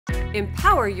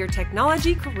Empower your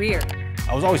technology career.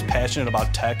 I was always passionate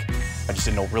about tech. I just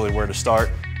didn't know really where to start.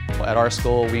 At our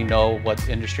school, we know what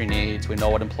the industry needs, we know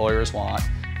what employers want.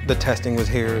 The testing was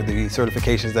here, the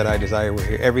certifications that I desired were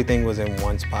here. Everything was in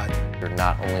one spot. You're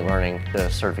not only learning the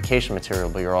certification material,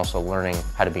 but you're also learning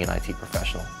how to be an IT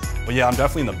professional. But yeah, I'm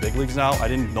definitely in the big leagues now. I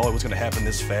didn't know it was going to happen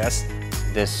this fast.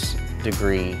 This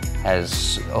degree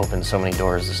has opened so many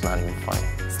doors, it's not even funny.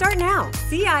 Start now,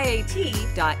 CIAT.edu.